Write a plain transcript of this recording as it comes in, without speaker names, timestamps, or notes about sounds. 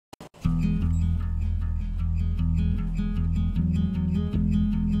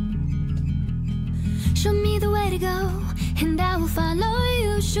go, and I will follow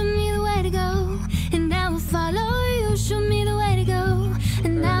you. Show me the way to go, and I will follow you. Show me the way to go,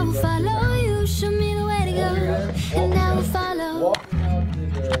 and I will follow you. Show me the way to go, and I will follow.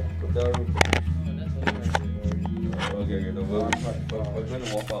 Okay, we're going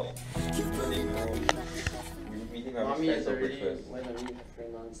to walk out. Mommy is already went to meet her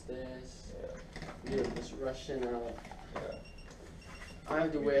friend downstairs. We're just rushing out. Yeah. I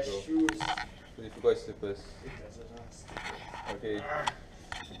have to wear shoes. So you forgot slippers. Okay.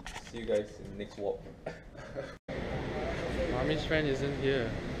 See you guys in the next walk. Mommy's friend isn't here.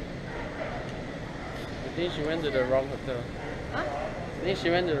 I think she went to the wrong hotel. Huh? I think she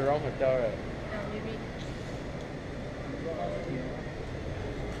went to the wrong hotel, right? Yeah, maybe.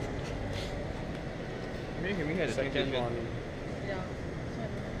 Maybe you can meet her at the Second morning. Yeah.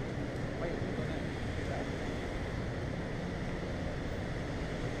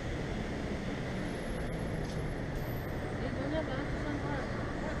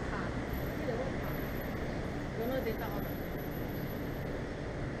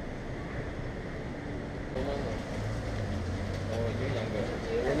 Oh, you're younger.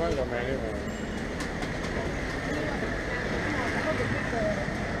 Roman got married, man.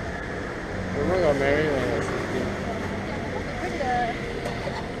 Roman got married when I was 16.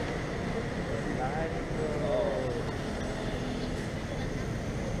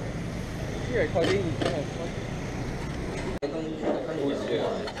 Is she recording? Who's here?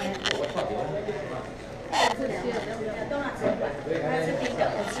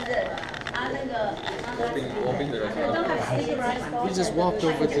 We just walked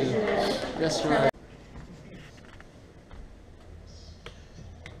over to the restaurant.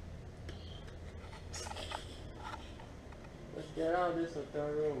 Let's get out of this hotel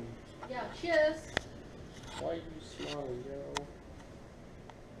room. Yeah, cheers. Why are you smiling, girl?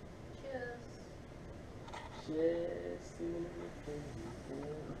 Cheers. Cheers to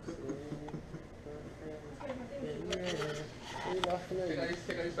What are you laughing at?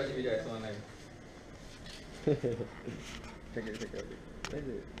 Check out this funny video I saw online. Check it. Where is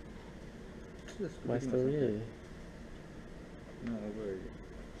it? My story. No, over already.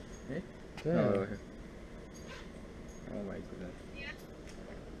 Eh? Yeah. Oh, okay. Oh my goodness.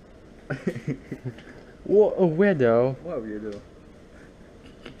 What a weirdo. What a weirdo.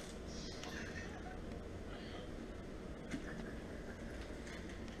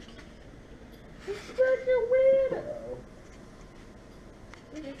 Such a weirdo.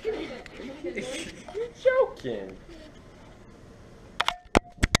 You're joking.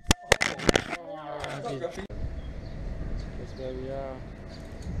 That's where we are.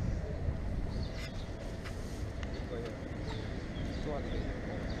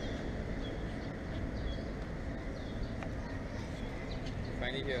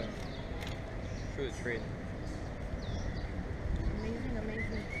 Finally here. Through the train. Amazing,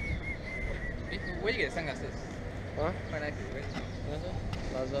 amazing. Where do you get sunglasses? Huh? Quite nice.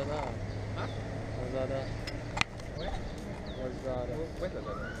 Lazada. Huh? Lazada. Where? Lazada. Where's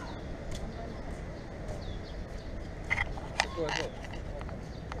Lazada? Let's go, let's go.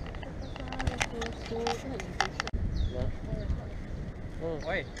 No? Oh.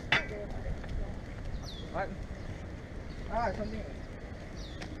 Wait. What? Ah, something.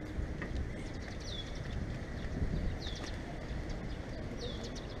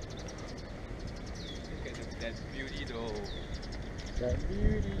 Look at that beauty though. That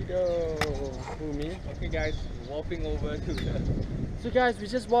beauty though. Who, me? Okay guys, walking over to the... So guys, we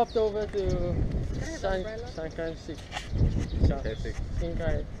just walked over to Can I have an umbrella? Shanghai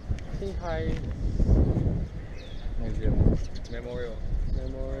Museum. Memorial.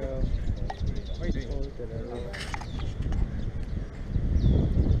 Memorial. What are you doing? Oh, look at that road.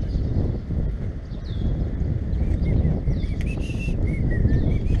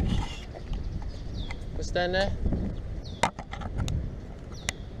 Just stand there.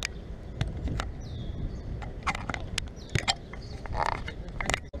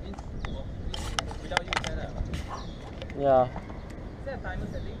 Without you set up. Yeah, Is there a timer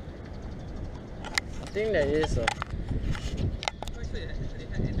setting? I think there is. Oh, it's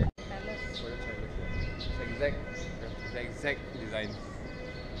the exact design.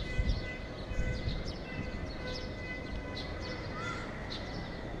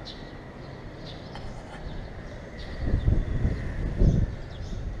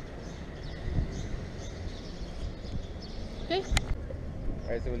 Okay.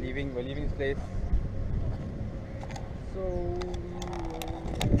 Alright, so we're leaving this place. So,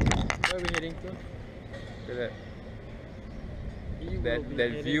 where are we heading to? Look at We will be that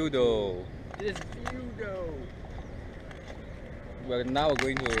heading view to- though. This view though. We're now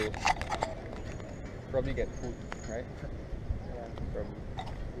going to probably get food. right? From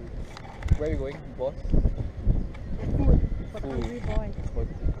where are we going, boss? Food for Food. hungry boy. For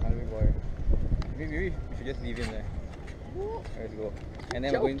hungry boy. Maybe we should just leave him there. Let's go. And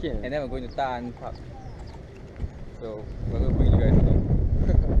then we're going to TAIWAN Park. So we're going to bring you guys along.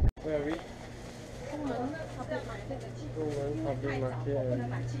 Where are we? Public market and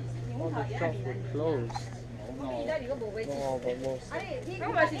all the shops were closed. Oh, but most.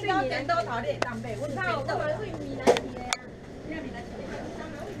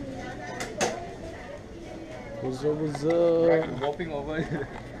 What's up? Walking over.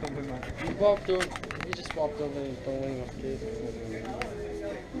 We just walked over and throwing market.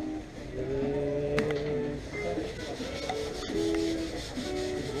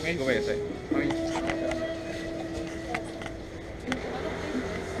 Can you go back a sec?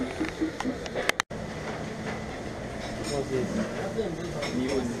 What's this? 米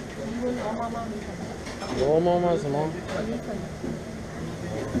粉。罗妈妈什么？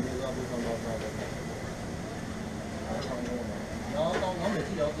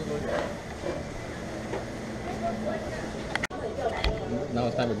 Now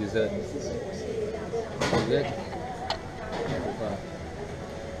it's time for dessert. Dessert.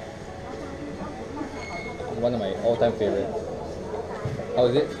 One of my all-time favorites. How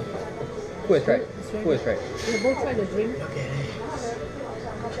is it? Who has tried? Who has tried? We both try the drink.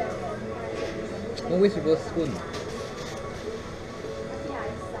 No, where's your spoon?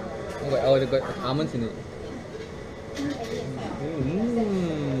 Oh, they got almonds in it.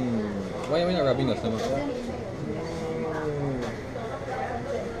 Why am I not rubbing your stomach?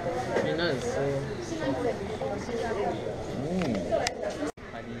 Peanuts.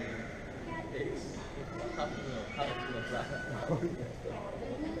 Honey, eggs, half of flour.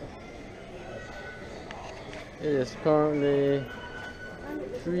 It is currently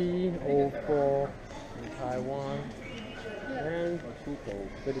 3:04 in Taiwan, and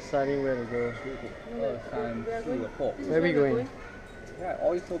we're deciding where to go. Where are we going? Yeah,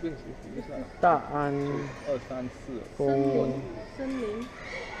 all these buildings is like Da'an 公森林。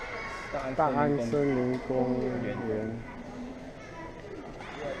大安森林公园.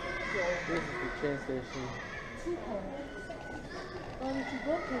 This is the train station.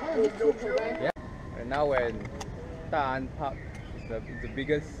 Yeah. And now we're in TAIWAN Park. It's the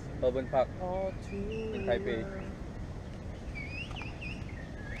biggest urban park in Taipei.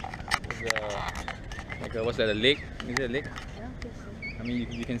 There's what's that? A lake? Is it a lake? Yeah, yes, sir. I mean,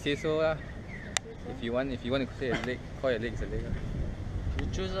 you can say so. If you want to say a lake, call it a lake. It's a lake. You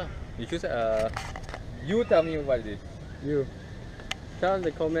choose. You choose. You tell me what it is. You. Tell in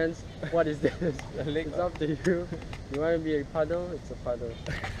the comments what is this. A lake. It's up to you. You want to be a puddle? It's a puddle.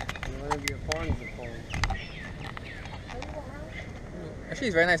 You want to be a pond? It's a pond. Actually,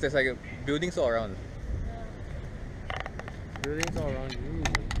 it's very nice. There's like buildings all around. Buildings all around you.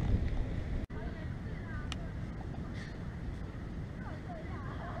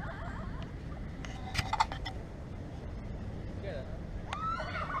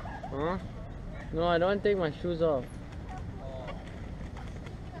 Huh? No, I don't want to take my shoes off.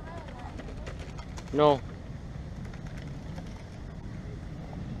 No.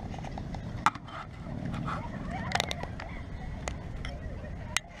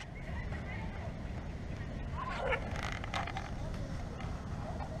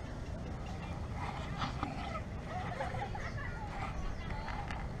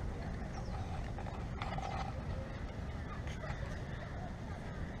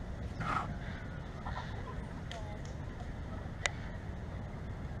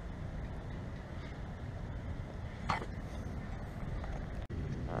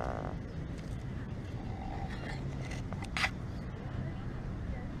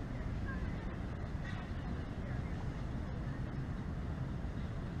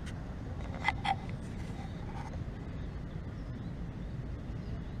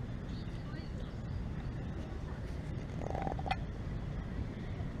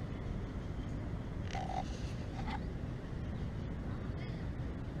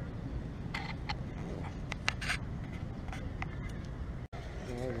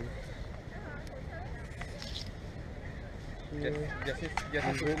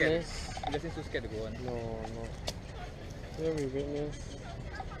 Just too scared to go on. No, no. Here we witness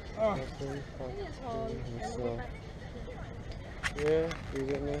nothing talking himself. Here we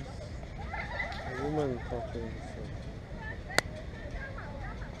witness a woman talking himself.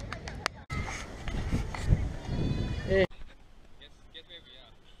 Hey. Guess where we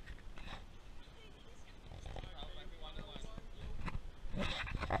are?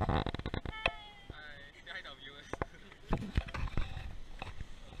 Hi, say hi to our viewers.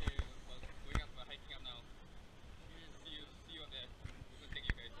 Okay, we're hiking up now.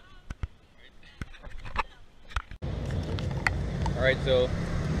 Alright, so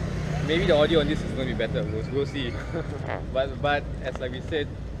maybe the audio on this is going to be better. We'll see. but as like we said,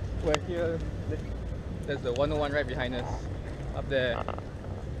 we're here. There's the 101 right behind us. Up there,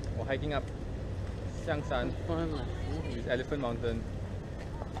 we're hiking up Xiangshan, which is Elephant Mountain.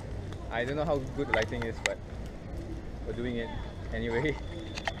 I don't know how good the lighting is, but we're doing it anyway.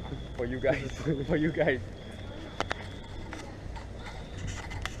 For you guys. For you guys.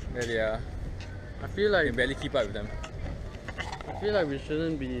 There they are. I feel like You can barely keep up with them. I feel like we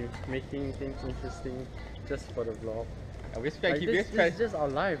shouldn't be making things interesting just for the vlog. We're just trying to Like keep this is just our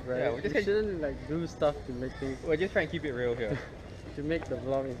life, right? Yeah, we shouldn't like do stuff to make things we're just trying to keep it real here. to make the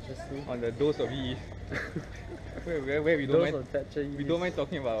vlog interesting. On the dose of ease. where we don't Those mind, of Thatcher we don't mind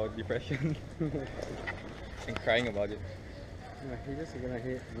talking about our depression and crying about it. He just gonna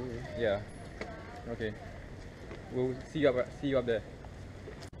hate me. Yeah. Okay. We'll see you up there.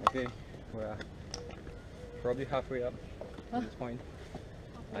 Okay. We're probably halfway up at this point.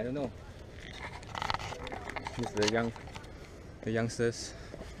 I don't know. This is the youngsters.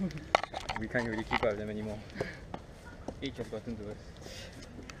 We can't really keep up with them anymore. Age has gotten to us.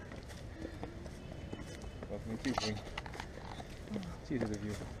 Well, we keep going. See to the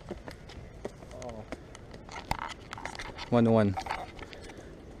view. Oh. 101.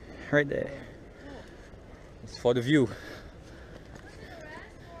 Right there. It's for the view.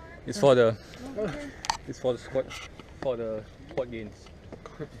 It's for the squat gains.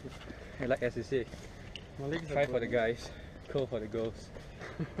 And like as you say, try for the guys, curl for the girls.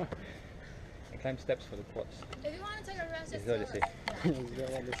 And climb steps for the quads. If you want to take a rest, Is that what they say?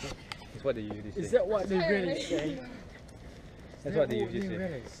 It's what they usually say. Is that what they really say? That's what they usually say.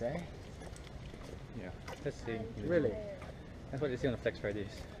 really say? Yeah, that's the thing. Really? That's what they say on the Flex Fridays.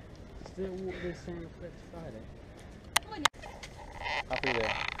 Is that what they say on Flex Friday? Halfway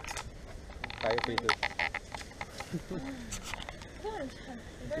there. Fire faces.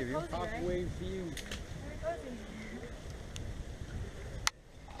 Okay, view. Halfway view.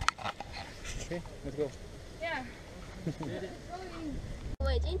 Okay, let's go. Yeah.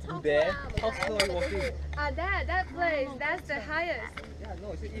 There? How slow are you walking? That place, that's the highest. Yeah, no,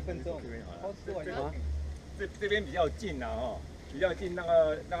 it's 1分钟. How slow are you walking? 这边比较近啊，哦，比较近那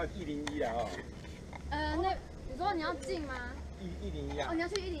个101啊，哦，你说你要进吗？ 101啊，你要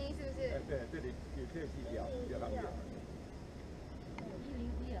去101是不是？对，这里这是比较方便。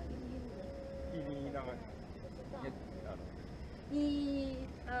101那个，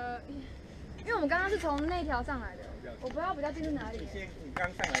因为我们刚刚是从那条上来的，我不知道比较近是哪里。你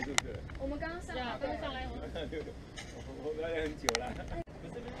刚上来就是，我们刚刚上来，刚上来。我来很久了。不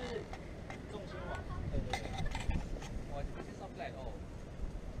是重心网。Oh, this is not flat. Oh,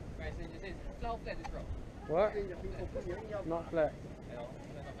 right. So you say flat this rock. What? Not flat.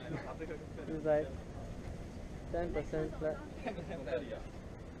 It's like 10% flat.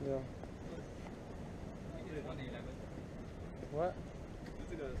 Yeah. What?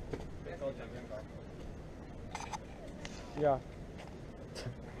 Yeah.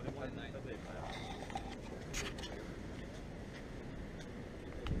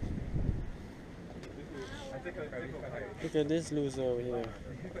 Look at this loser over here.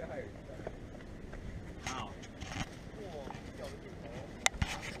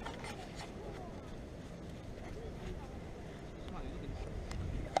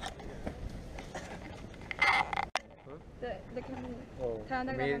 Oh,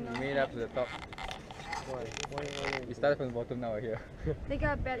 Made up to the top. why? We started from the bottom, now we're here. They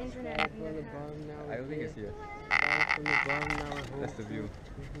got bad internet. From the bottom now. I don't think it's here. From the bottom now. That's the view.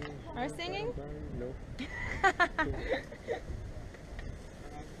 Are you singing? No.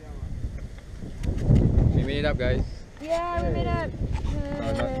 We made it up, guys. Yeah, we made up.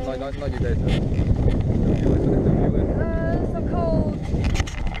 Not you guys. The viewers. So cold.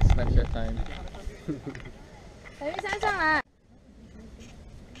 Snapchat time. 等玉山上来。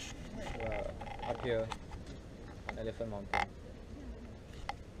 Up here on Elephant Mountain.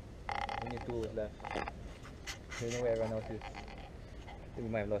 Only 2 left. I don't know where everyone else is. I think we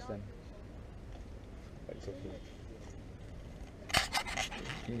might have lost them. But it's okay.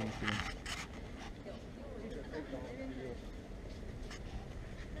 Feeling.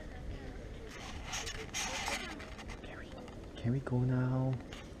 Can we go now?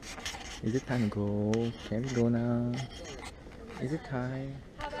 Is it time to go? Can we go now? Is it time?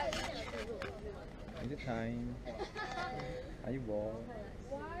 Is it time? Are you bored?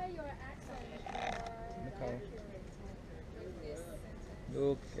 Why your accent?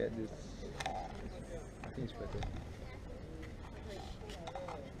 Look at this. I think it's better.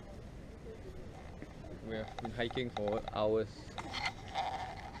 We have been hiking for hours.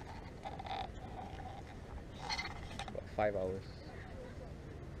 About 5 hours.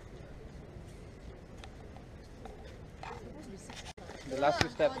 The last few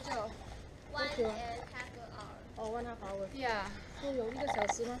steps. 1 and half hour. Oh, 1.5 hours. Yeah. 都有1个小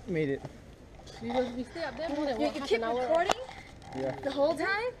时吗 Made it. We stay up there more than You half keep an hour. recording Yeah. the whole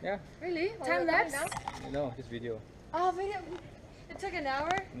time? Yeah. Really? Oh, Time you're lapse? coming No, this video. Oh, video. It took an hour?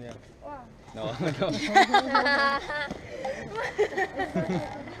 Yeah. Wow. No, no.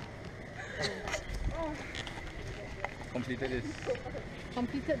 Completed this.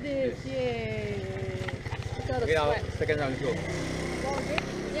 Completed this. Yay. Look at the Okay, now sweat. second round, let's go.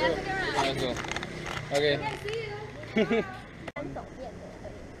 Yeah, second round. Let's go. Okay. I see you.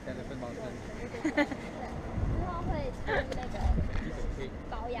 Elephant Mountain. 之后会吃那个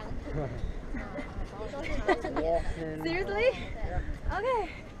保养品。Seriously? Okay.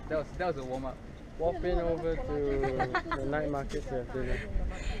 That was a warm up. Walking over to the night market to have dinner.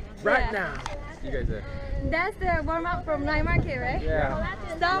 Right now. You guys there. That's the warm up from night market, right? Yeah.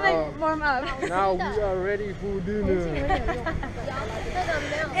 Stomach warm up. Now we are ready for dinner.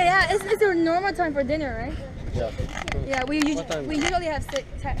 Yeah, it's a normal time for dinner, right? Yeah. Yeah, we What time? usually have it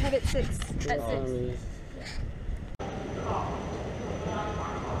 6 at 6. This is.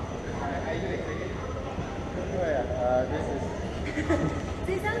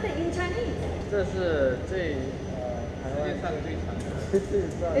 Say something in Chinese. 这是最台湾世界上最长的。最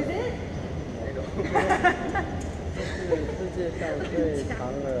上 Is it? 这是世界上最长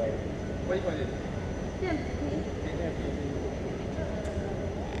的 What do you call it? 电扶梯。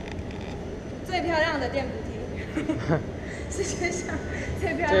最漂亮的电扶梯。世界上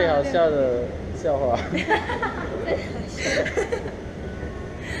最漂亮的最好电扶梯。笑的笑话。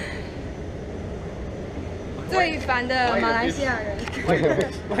最烦的马来西亚人。Why the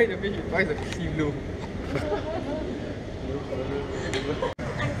fish? Why the sea blue?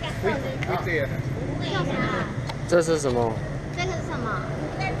 会这样。这是什么？这个是什么？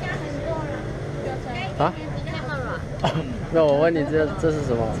啊？ Camera。那我问你，这是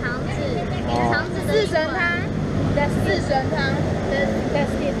什么？肠子。哦肠子的四神汤。四神汤。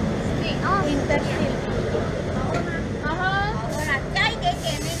Intestine。哦，intestine。好喝。加一点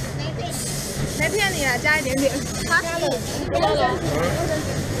点没骗你啊，加一点点。加了。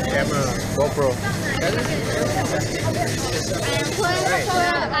Camera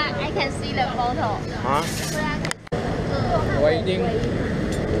GoPro。I can see the photo. 啊？ We're eating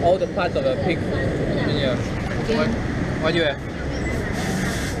all the parts of a pig in here. What do you have?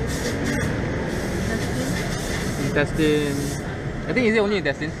 Intestine. I think is it only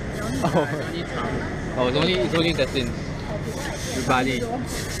intestine? Oh, it's only intestine. With barley.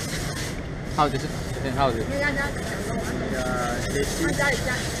 How is it? Then how is it?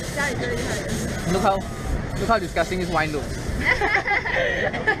 Look how disgusting this wine looks.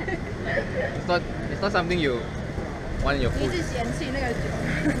 It's not something you want in your 你 food. 是嫌弃那个酒，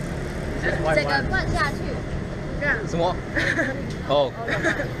 It's just white 整个 wine. 灌下去，这样。什么？哦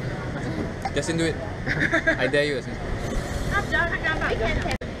，Justin do it. I dare you, Justin. 他只要他刚把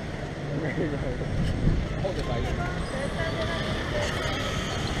Hold the fire.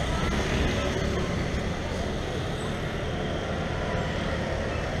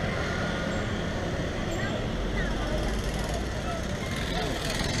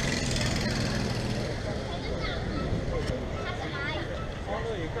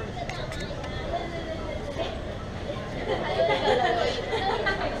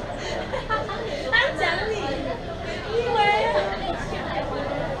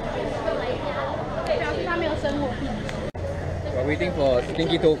 We're waiting for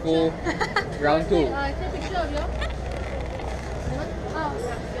stinky tofu round 2.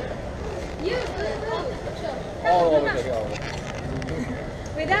 Oh, okay.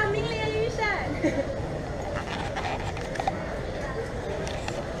 伟大命令雨伞。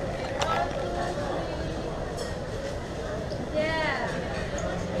Yeah.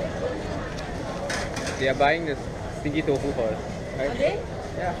 They are buying the stinky tofu for us. Right? Okay.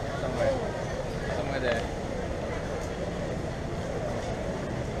 Yeah, somewhere there.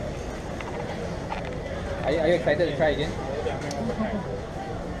 Are you excited to try again?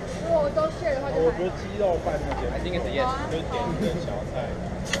 如果我都卸的话就我觉得鸡肉饭那些 I think it's a yes. 就点一个小菜。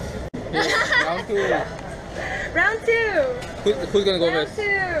Round 2. Round 2. Who's gonna go Round first? 2.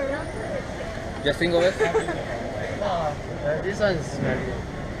 Justin go first? This one is smelly.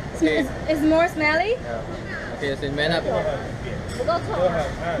 Okay. Is more smelly? Yeah. Okay, Justin, man up. 不够臭。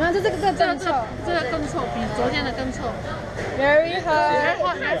然后这个更臭。这个更臭，比昨天的更臭。 Very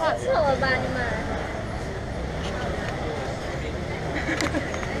hot. 还好臭了吧你们？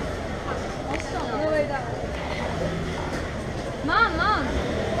好爽的味道。Mom,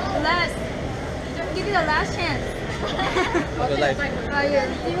 last. Give you the last chance. Good life. 啊，也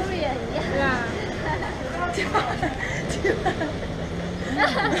丢脸一样。对啊。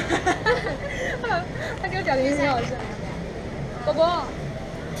他给我讲的也很好笑。波波。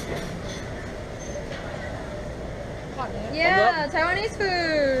Yeah, Taiwanese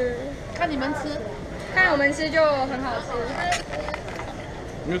food。看你们吃，看我们吃就很好吃。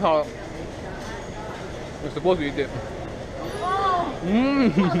你炒，You're supposed to eat it。哦。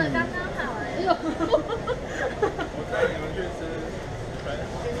炒的刚刚好哎。我带你们去吃，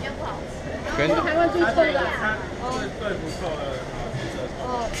比较不好吃。全台湾最臭的。最不错的哦，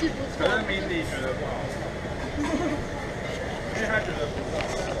是不错。可是明理觉得不好吃，因为他觉得不好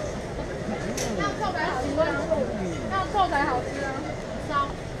吃。那样臭才好吃啊！那样臭才好吃啊！烧。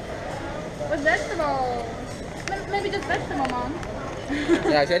With vegetable. Maybe just vegetable, mom.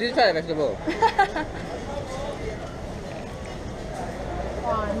 Yeah, should I just try the vegetable?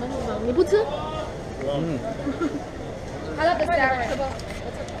 哇，你不吃？I love the salad.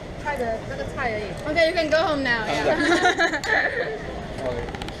 菜的那个菜而已。Okay, you can go home now. Yeah.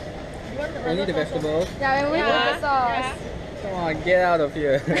 Only the vegetable? Yeah, we want the sauce. Come on, get out of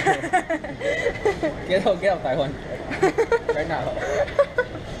here. get out of Taiwan. Right now.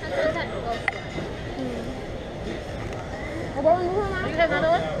 我帮你喝吗 You have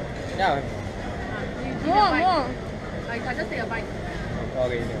another one? Yeah. More. I just take a bite.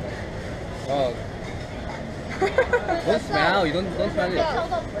 Okay. Oh. Don't smell. You don't smell it.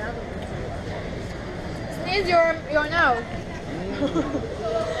 Sneeze your nose.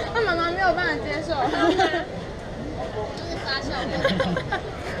 那妈妈没有办法接受。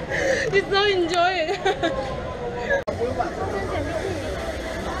You so enjoy it.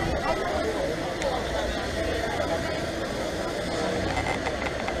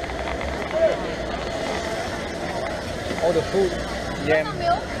 All the food. Yeah.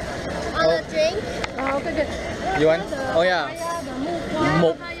 On a drink. Okay. You want? Oh yeah.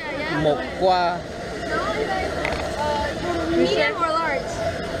 Mộc qua. Medium or large?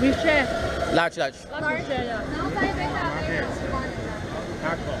 We share. Large. Large. 然后再一杯大杯的吃光。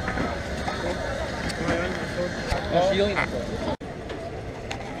She don't eat.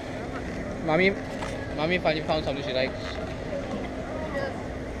 Mommy finally found something she likes.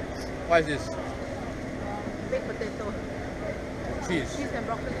 What is this? Baked potato. Cheese Cheese and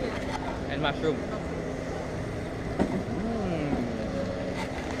broccoli. and mushroom.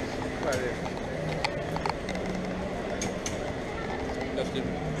 What is it? That's good.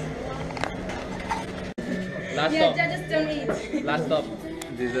 Last Yeah, stop. just don't eat. Last stop.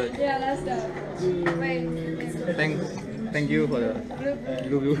 Dessert. Yeah, that's the. Wait. Thank you for the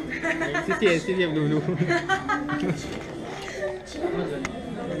blue. 谢谢 blue.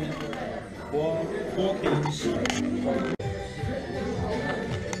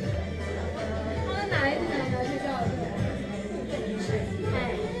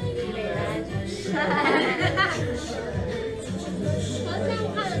 可是这样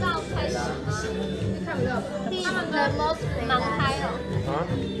看得到开始吗？看不到。他们的盲开哦。啊？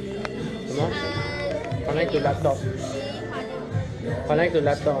什么？Connect to laptop. Connect to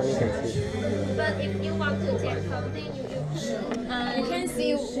laptop and you can see. But if you want to take something, You can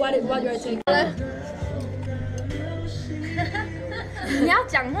see what you're taking. 你要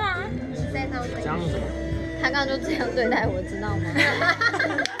讲话啊！在上面。讲什么？他刚刚就这样对待我，知道吗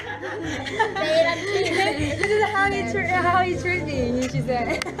？This is how he treats me. She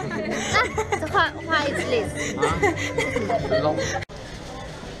said. 画一次 list。啊？龙。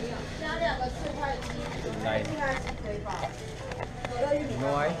Nice. You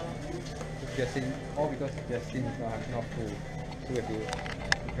know why? All because Justin is not full. So we have to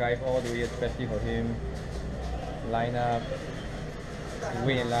drive all the way, especially for him. Line up,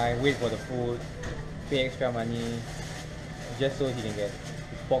 wait in line, wait for the food, pay extra money, just so he can get his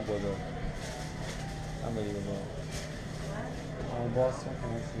pork burger. Unbelievable. Oh, boss, what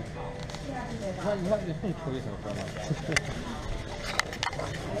can I see? You have to show this on camera.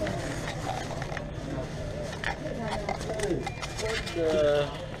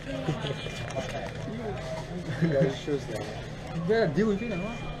 Your shoes there. You better deal with it, huh?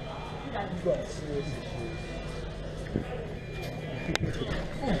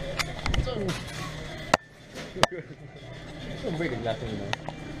 Don't break the glass, you know.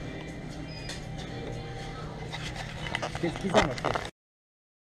 He's on my face.